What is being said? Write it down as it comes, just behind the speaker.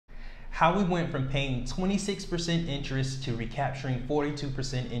how we went from paying 26% interest to recapturing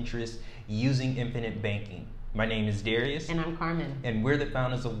 42% interest using infinite banking. My name is Darius. And I'm Carmen. And we're the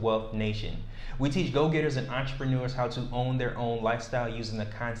founders of Wealth Nation. We teach go-getters and entrepreneurs how to own their own lifestyle using the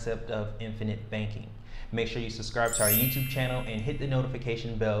concept of infinite banking. Make sure you subscribe to our YouTube channel and hit the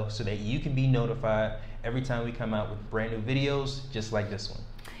notification bell so that you can be notified every time we come out with brand new videos just like this one.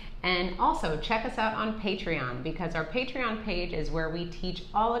 And also check us out on Patreon, because our Patreon page is where we teach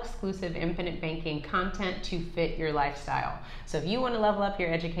all exclusive infinite banking content to fit your lifestyle. So if you want to level up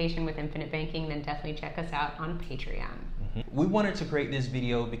your education with infinite banking, then definitely check us out on Patreon. We wanted to create this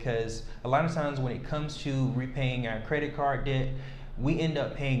video because a lot of times when it comes to repaying our credit card debt, we end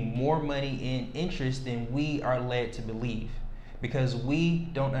up paying more money in interest than we are led to believe, because we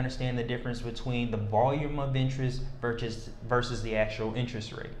don't understand the difference between the volume of interest versus the actual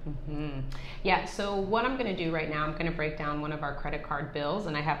interest rate. Yeah, so what I'm gonna do right now, I'm gonna break down one of our credit card bills,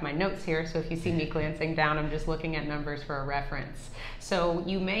 and I have my notes here, so if you see me glancing down, I'm just looking at numbers for a reference. So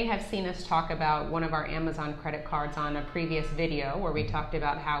you may have seen us talk about one of our Amazon credit cards on a previous video where we talked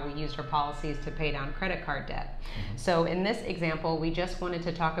about how we used our policies to pay down credit card debt. So in this example, we just wanted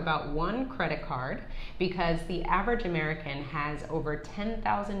to talk about one credit card because the average American has over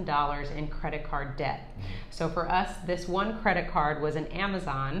 $10,000 in credit card debt. So for us, this one credit card was an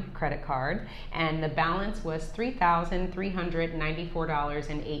Amazon credit card, and the balance was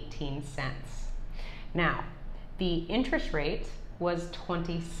 $3,394.18. Now, the interest rate was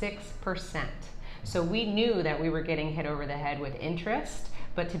 26%. So we knew that we were getting hit over the head with interest,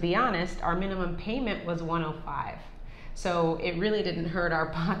 but to be honest, our minimum payment was $105. So it really didn't hurt our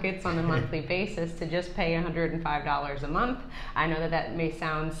pockets on a monthly basis to just pay $105 a month. I know that that may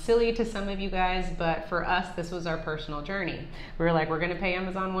sound silly to some of you guys, but for us, this was our personal journey. We were like, we're gonna pay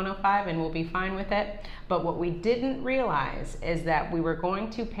Amazon $105 and we'll be fine with it. But what we didn't realize is that we were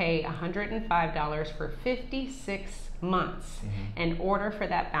going to pay $105 for 56 months in order for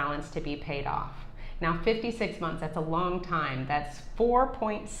that balance to be paid off. Now, 56 months, that's a long time. That's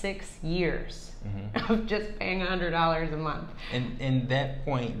 4.6 years of just paying $100 a month. And that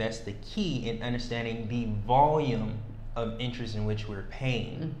point, that's the key in understanding the volume of interest in which we're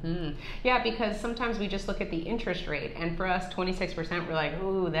paying. Yeah, because sometimes we just look at the interest rate, and for us, 26%, we're like,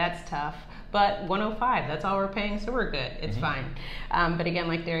 ooh, that's tough. But 105, that's all we're paying, so we're good. It's fine. But again,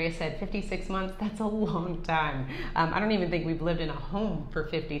 like Darius said, 56 months, that's a long time. I don't even think we've lived in a home for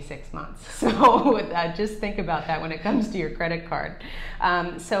 56 months. So just think about that when it comes to your credit card.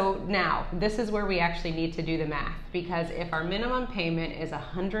 So now, this is where we actually need to do the math, because if our minimum payment is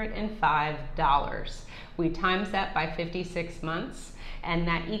 $105, we times that by 56 months, and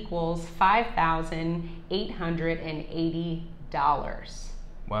that equals $5,880.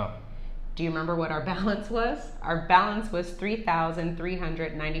 Wow. Do you remember what our balance was? Our balance was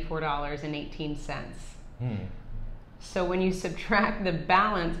 $3,394.18. So when you subtract the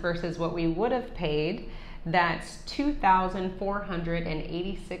balance versus what we would have paid, that's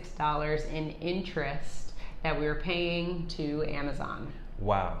 $2,486 in interest that we were paying to Amazon.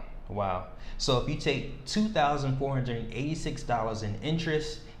 Wow. Wow. So if you take $2,486 in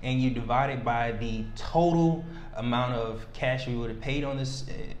interest and you divide it by the total amount of cash we would have paid on this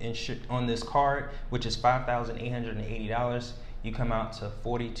card, which is $5,880, you come out to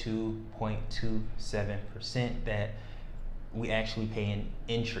 42.27% that we actually pay in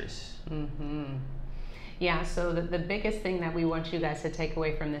interest. Yeah, so the biggest thing that we want you guys to take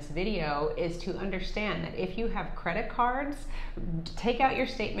away from this video is to understand that if you have credit cards, take out your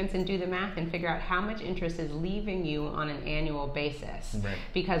statements and do the math and figure out how much interest is leaving you on an annual basis. Right.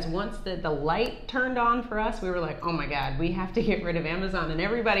 Because once the light turned on for us, we were like, oh my God, we have to get rid of Amazon and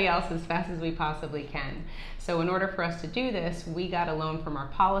everybody else as fast as we possibly can. So in order for us to do this, we got a loan from our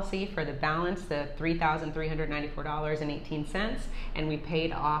policy for the balance, the $3,394.18, and we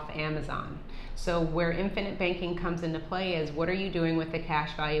paid off Amazon. So where infinite banking comes into play is, what are you doing with the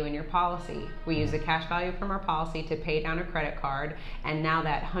cash value in your policy? We use the cash value from our policy to pay down a credit card, and now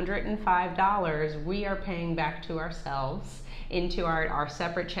that $105 we are paying back to ourselves into our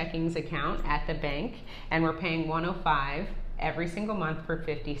separate checkings account at the bank, and we're paying $105 every single month for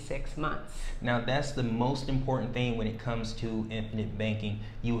 56 months. Now that's the most important thing when it comes to infinite banking.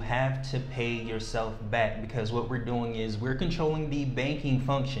 You have to pay yourself back, because what we're doing is we're controlling the banking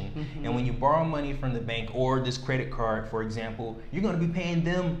function. And when you borrow money from the bank or this credit card, for example, you're going to be paying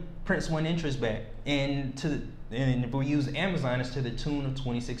them principal and interest back. And if we use Amazon, it's to the tune of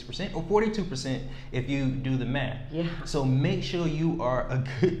 26% or 42% if you do the math. Yeah. So make sure you are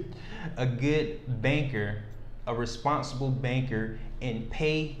a good banker, a responsible banker, and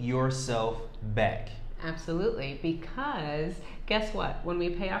pay yourself back. Absolutely, because guess what? When we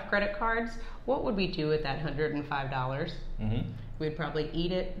pay off credit cards, what would we do with that $105? We'd probably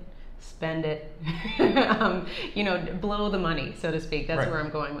eat it, spend it, blow the money, so to speak. That's where I'm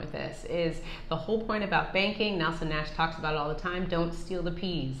going with this. Is the whole point about banking, Nelson Nash talks about it all the time, don't steal the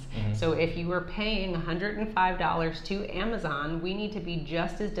peas. So if you were paying $105 to Amazon, we need to be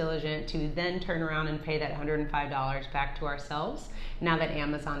just as diligent to then turn around and pay that $105 back to ourselves now that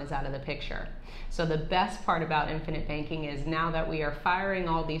Amazon is out of the picture. So the best part about infinite banking is now that we are firing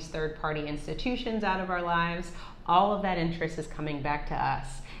all these third-party institutions out of our lives, all of that interest is coming back to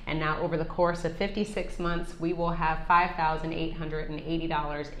us. And now over the course of 56 months, we will have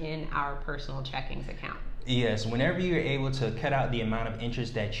 $5,880 in our personal checkings account. Yes, whenever you're able to cut out the amount of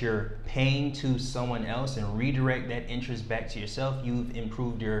interest that you're paying to someone else and redirect that interest back to yourself, you've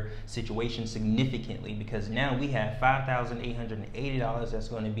improved your situation significantly, because now we have $5,880 that's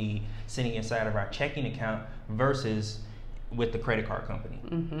going to be sitting inside of our checking account versus with the credit card company.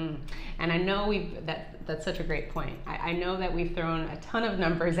 And I know that's such a great point. I know that we've thrown a ton of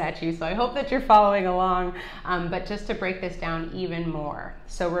numbers at you, so I hope that you're following along. But just to break this down even more.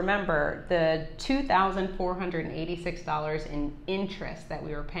 So remember, the $2,486 in interest that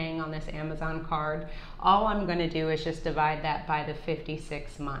we were paying on this Amazon card, all I'm going to do is just divide that by the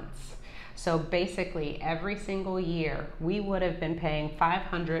 56 months. So basically, every single year, we would have been paying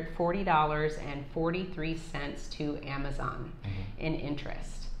 $540.43 to Amazon in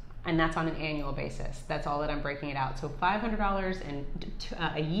interest. And that's on an annual basis. That's all that I'm breaking it out. So $500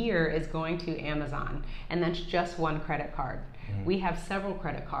 a year is going to Amazon, and that's just one credit card. We have several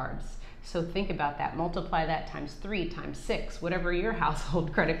credit cards. So think about that, multiply that times 3, times 6, whatever your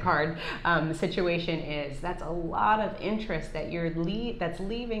household credit card situation is. That's a lot of interest that that's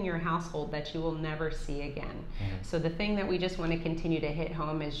leaving your household that you will never see again. So the thing that we just want to continue to hit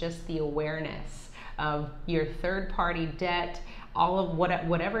home is just the awareness of your third-party debt, all of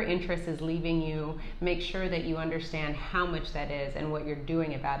whatever interest is leaving you. Make sure that you understand how much that is and what you're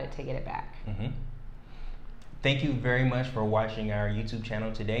doing about it to get it back. Thank you very much for watching our YouTube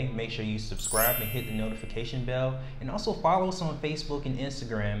channel today. Make sure you subscribe and hit the notification bell, and also follow us on Facebook and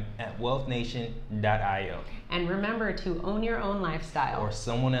Instagram at wealthnation.io. And remember to own your own lifestyle, or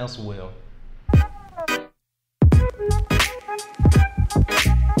someone else will.